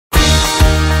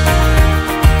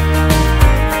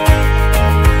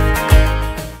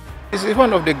is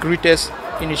one of the greatest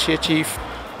initiatives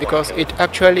because it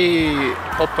actually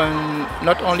opened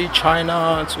not only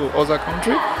China to other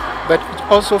countries, but it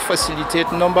also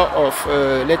facilitates a number of,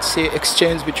 let's say,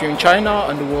 exchange between China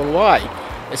and worldwide,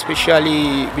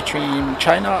 especially between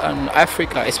China and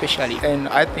Africa especially. And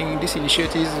I think this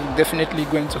initiative is definitely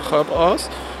going to help us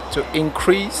to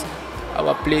increase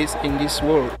our place in this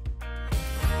world.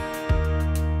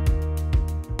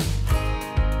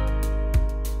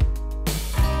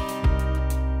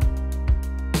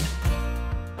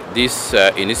 This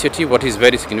initiative, what is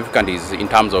very significant is in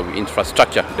terms of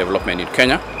infrastructure development in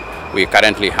Kenya. We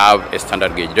currently have a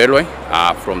standard gauge railway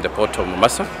from the port of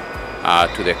Mombasa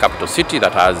to the capital city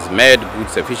that has made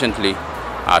goods efficiently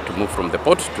to move from the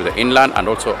port to the inland, and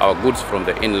also our goods from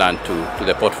the inland to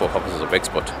the port for purposes of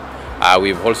export.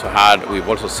 We've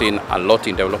also seen a lot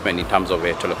in development in terms of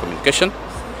telecommunication,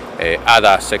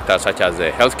 other sectors such as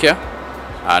healthcare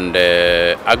and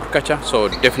agriculture. So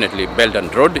definitely Belt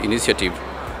and Road Initiative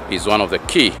is one of the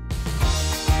key.